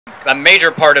A major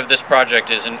part of this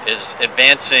project is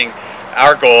advancing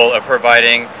our goal of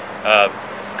providing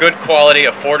good quality,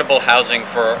 affordable housing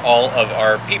for all of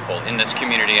our people in this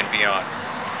community and beyond.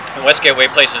 And West Gateway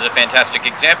Place is a fantastic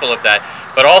example of that,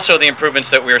 but also the improvements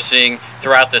that we're seeing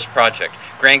throughout this project.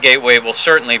 Grand Gateway will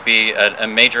certainly be a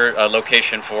major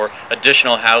location for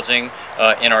additional housing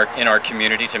in our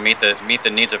community to meet the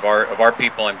needs of our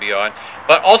people and beyond.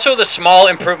 But also the small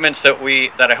improvements that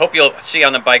I hope you'll see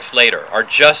on the bikes later are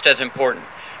just as important,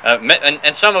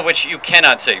 and some of which you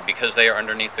cannot see because they are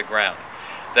underneath the ground.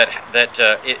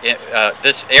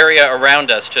 This area around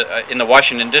us in the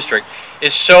Washington District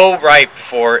is so ripe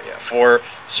for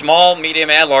small, medium,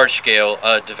 and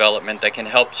large-scale development that can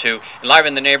help to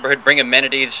enliven the neighborhood, bring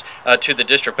amenities to the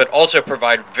district, but also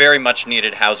provide very much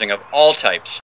needed housing of all types.